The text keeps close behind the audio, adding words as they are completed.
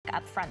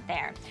up front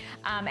there.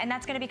 And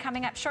that's gonna be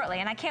coming up shortly.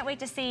 And I can't wait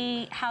to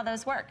see how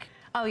those work.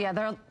 Oh yeah,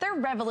 they're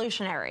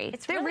revolutionary.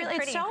 It's really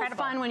pretty it's so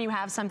incredible. fun when you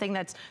have something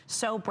that's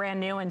so brand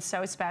new and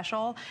so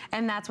special,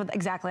 and that's what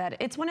exactly that.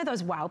 It's one of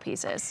those wow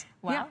pieces.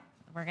 Well, yeah.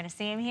 We're gonna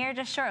see him here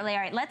just shortly. All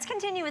right, let's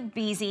continue with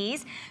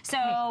Bzees.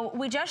 So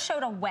we just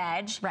showed a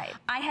wedge. Right.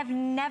 I have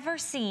never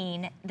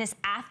seen this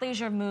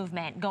athleisure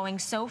movement going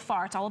so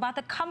far. It's all about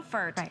the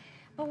comfort. Right.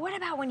 But what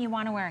about when you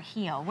wanna wear a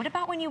heel? What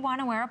about when you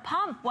wanna wear a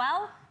pump?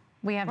 Well,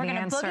 we're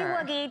gonna boogie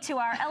woogie to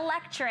our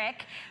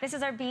electric. This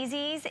is our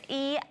Bzees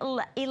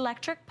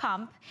electric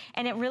pump,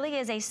 and it really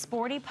is a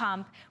sporty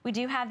pump. We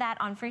do have that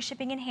on free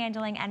shipping and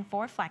handling and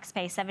for flex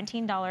pay,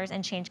 $17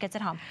 and change gets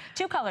it home.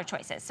 2 color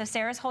choices. So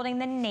Sarah's holding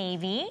the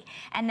navy,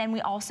 and then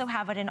we also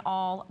have it in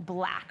all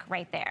black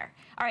right there.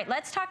 All right,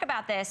 let's talk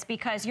about this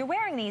because you're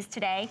wearing these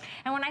today,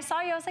 and when I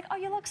saw you, I was like, oh,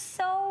 you look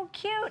so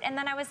cute, and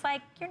then I was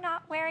like, you're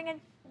not wearing a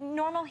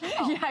normal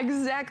heel. Yeah,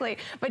 exactly.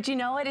 But you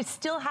know what? It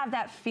still have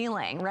that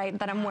feeling, right?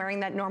 That I'm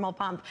wearing that normal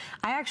pump.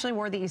 I actually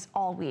wore these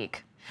all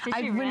week.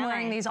 I've been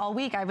wearing these all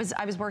week. I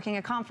was working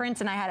a conference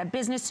and I had a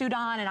business suit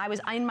on and I was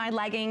in my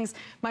leggings,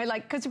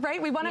 because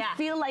right, we want to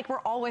feel like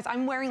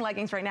I'm wearing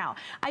leggings right now.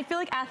 I feel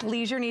like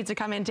athleisure needs to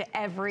come into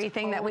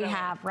everything that we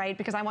have, right?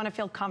 Because I want to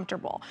feel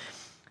comfortable.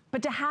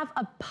 But to have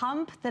a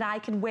pump that I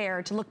can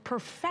wear to look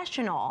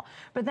professional,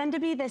 but then to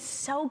be this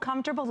so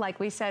comfortable, like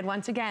we said,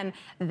 once again,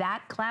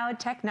 that cloud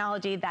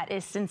technology, that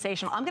is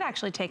sensational. I'm gonna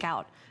actually take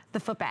out the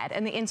footbed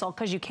and the insole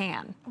because you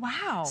can.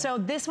 Wow. So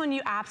this one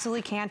you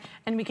absolutely can,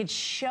 and we could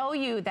show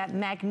you that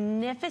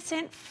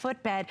magnificent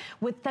footbed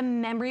with the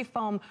memory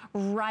foam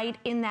right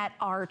in that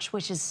arch,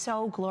 which is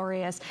so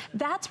glorious.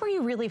 That's where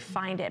you really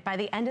find it. By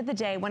the end of the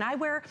day, when I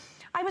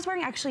was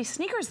wearing actually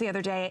sneakers the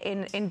other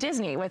day in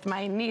Disney with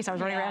my niece. I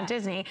was running around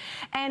Disney.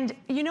 And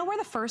you know where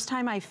the first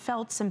time I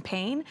felt some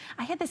pain?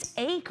 I had this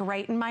ache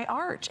right in my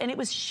arch and it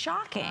was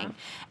shocking.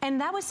 And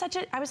that was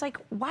I was like,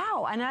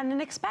 wow, and I didn't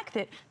expect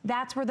it.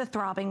 That's where the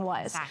throbbing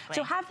was. Exactly.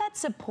 So have that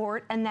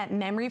support and that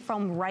memory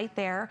foam right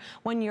there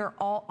when you're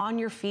all on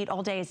your feet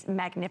all day is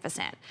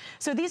magnificent.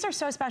 So these are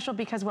so special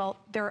because, well,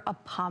 they're a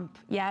pump.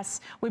 Yes,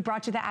 we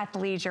brought you the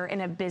athleisure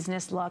in a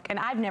business look and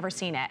I've never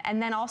seen it.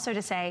 And then also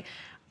to say,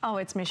 oh,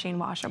 it's machine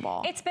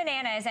washable. It's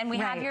bananas, and we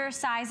have your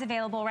size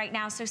available right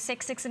now, so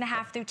 6,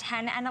 6.5 through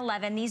 10 and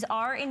 11. These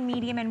are in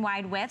medium and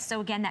wide width, so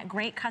again, that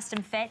great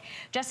custom fit.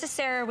 Just as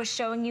Sarah was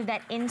showing you,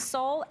 that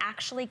insole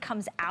actually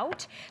comes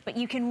out, but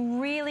you can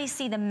really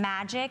see the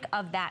magic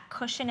of that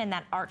cushion and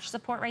that arch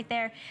support right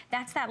there.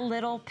 That's that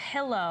little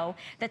pillow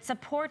that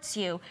supports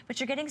you, but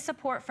you're getting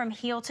support from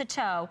heel to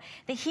toe.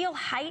 The heel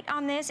height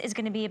on this is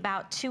gonna be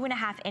about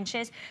 2.5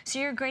 inches, so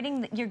you're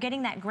getting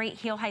that great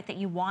heel height that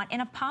you want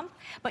in a pump,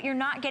 but you're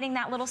not getting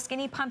that little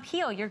skinny pump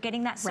heel. You're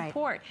getting that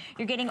support.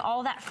 You're getting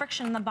all that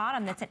friction in the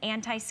bottom that's an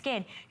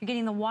anti-skid. You're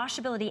getting the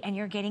washability, and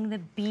you're getting the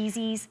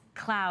Bzees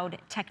cloud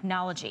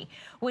technology,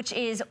 which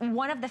is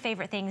one of the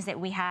favorite things that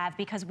we have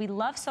because we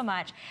love so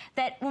much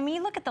that when we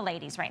look at the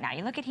ladies right now,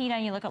 you look at Hida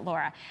and you look at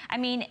Laura, I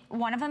mean,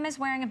 one of them is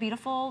wearing a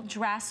beautiful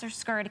dress or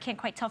skirt. I can't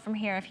quite tell from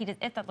here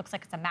if that looks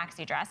like it's a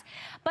maxi dress,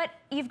 but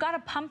you've got a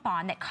pump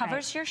on that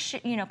covers your,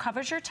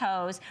 covers your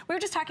toes. We were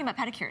just talking about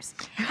pedicures.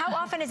 How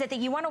often is it that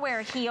you want to wear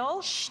a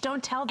heel? Shh,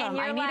 don't tell them.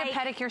 I need a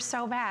pedicure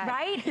so bad.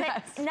 Right?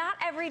 Yes. But not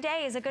every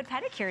day is a good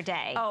pedicure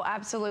day. Oh,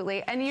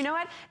 absolutely. And you know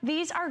what?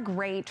 These are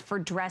great for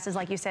dresses,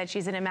 like you said.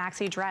 She's in a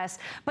maxi dress,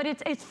 but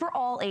it's for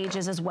all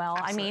ages as well.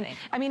 Absolutely.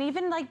 I mean,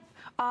 even like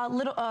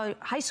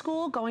high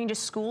school, going to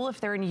school,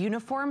 if they're in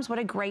uniforms, what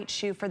a great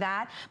shoe for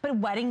that. But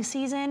wedding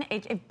season,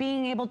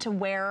 being able to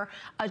wear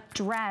a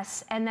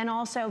dress and then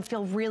also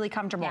feel really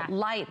comfortable,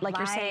 light, like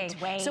you're saying.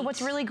 So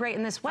what's really great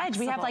in this wedge,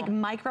 we have like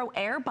micro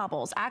air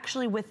bubbles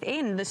actually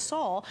within the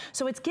sole,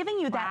 so it's giving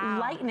you that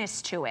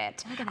lightness to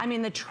it. I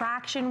mean, the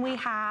traction we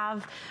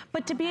have,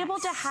 but to be able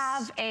to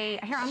have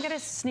here, I'm gonna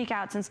sneak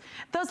out since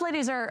those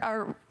ladies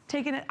are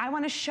taking it. I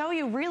want to show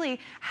you really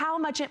how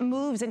much it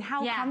moves and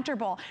how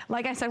comfortable.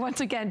 Like I said, once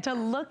again, to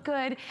look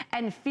good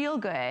and feel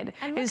good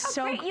and look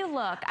how great you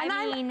look.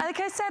 I mean,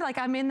 like I said, like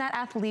I'm in that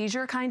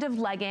athleisure kind of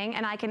legging,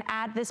 and I can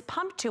add this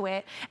pump to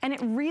it, and it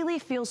really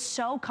feels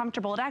so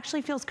comfortable. It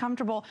actually feels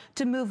comfortable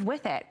to move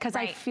with it because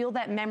I feel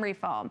that memory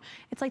foam.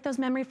 It's like those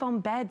memory foam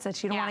beds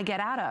that you don't want to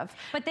get out of.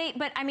 But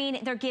I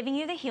mean, they're giving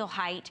you the heel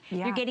height.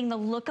 You're getting the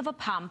look of a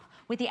pump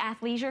with the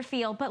athleisure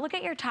feel. But look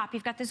at your top.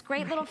 You've got this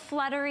great little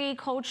fluttery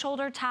cold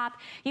shoulder top.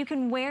 You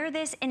can wear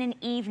this in an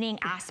evening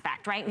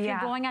aspect, right? If you're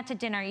going out to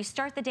dinner, you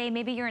start the day,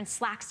 maybe you're in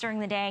slacks during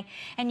the day,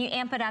 and you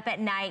amp it up at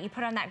night, you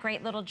put on that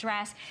great little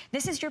dress.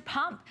 This is your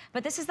pump,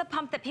 but this is the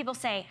pump that people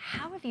say,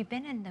 how have you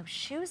been in those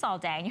shoes all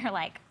day? And you're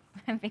like,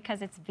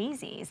 because it's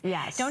Bzees.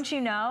 Yes. Don't you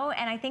know?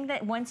 And I think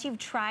that once you've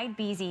tried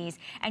Bzees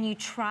and you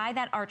try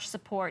that arch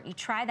support, you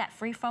try that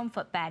free foam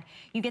footbed,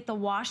 you get the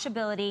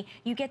washability,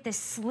 you get this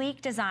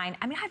sleek design.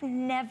 I mean, I've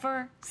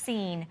never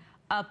seen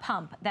a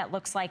pump that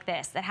looks like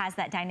this, that has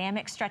that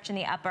dynamic stretch in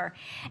the upper,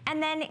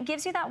 and then it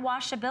gives you that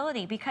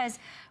washability, because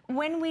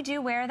when we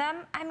do wear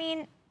them, I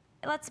mean,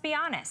 let's be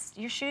honest,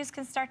 your shoes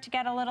can start to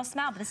get a little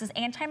smell, but this is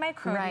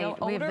antimicrobial,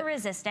 odor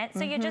resistant,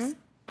 so you just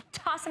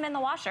toss them in the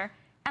washer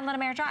and let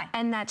them air dry.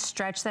 And that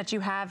stretch that you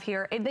have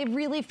here, they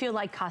really feel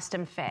like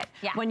custom fit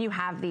when you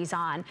have these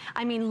on.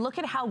 I mean, look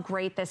at how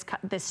great this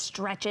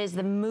stretches,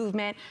 the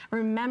movement.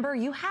 Remember,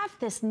 you have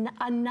this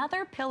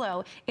another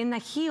pillow in the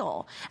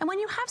heel. And when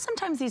you have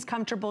sometimes these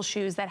comfortable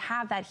shoes that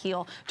have that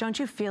heel, don't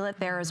you feel it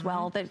there as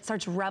well? That it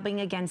starts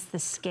rubbing against the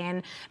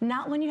skin.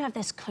 Not when you have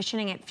this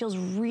cushioning, it feels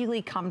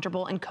really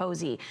comfortable and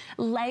cozy.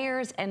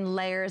 Layers and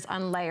layers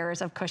on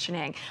layers of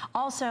cushioning.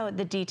 Also,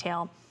 the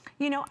detail.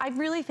 You know, I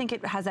really think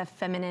it has a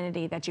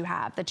femininity that you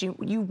have, that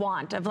you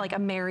want, of like a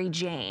Mary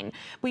Jane.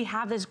 We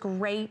have this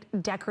great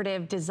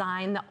decorative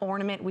design, the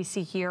ornament we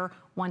see here,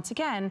 once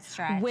again,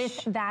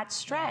 with that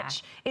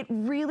stretch. It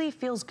really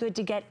feels good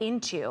to get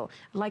into.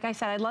 Like I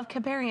said, I love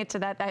comparing it to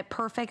that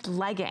perfect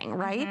legging,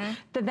 right?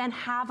 To then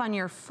have on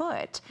your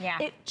foot.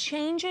 It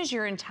changes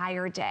your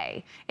entire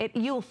day.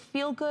 You'll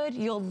feel good,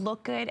 you'll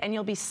look good, and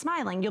you'll be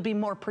smiling. You'll be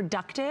more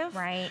productive,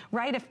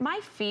 right? If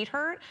my feet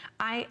hurt,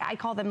 I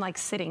call them like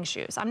sitting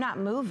shoes. I'm not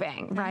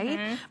moving,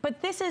 right?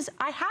 But this is,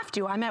 I have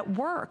to. I'm at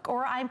work,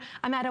 or I'm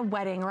at a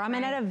wedding, or I'm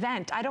at an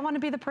event. I don't want to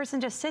be the person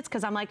who just sits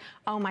because I'm like,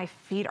 oh, my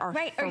feet are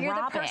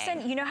throbbing. The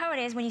person, you know how it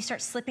is when you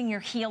start slipping your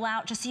heel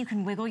out just so you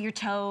can wiggle your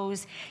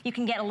toes, you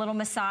can get a little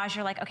massage,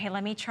 you're like, okay,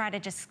 let me try to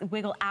just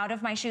wiggle out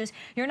of my shoes.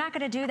 You're not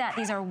gonna do that.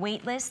 These are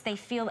weightless. They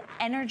feel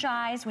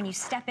energized when you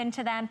step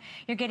into them.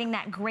 You're getting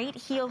that great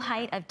heel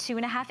height of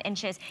 2.5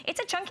 inches.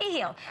 It's a chunky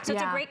heel, so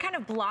it's a great kind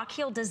of block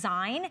heel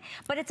design,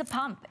 but it's a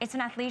pump. It's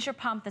an athleisure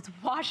pump that's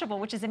washable,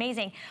 which is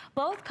amazing.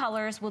 Both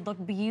colors would look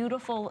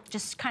beautiful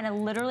just kind of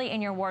literally in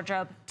your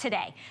wardrobe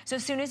today. So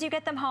as soon as you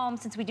get them home,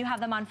 since we do have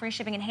them on free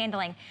shipping and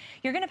handling,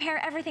 you're gonna pair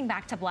everything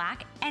back to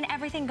black, and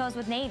everything goes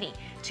with navy.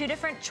 2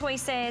 different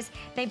choices.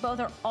 They both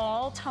are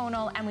all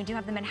tonal, and we do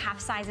have them in half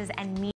sizes and medium.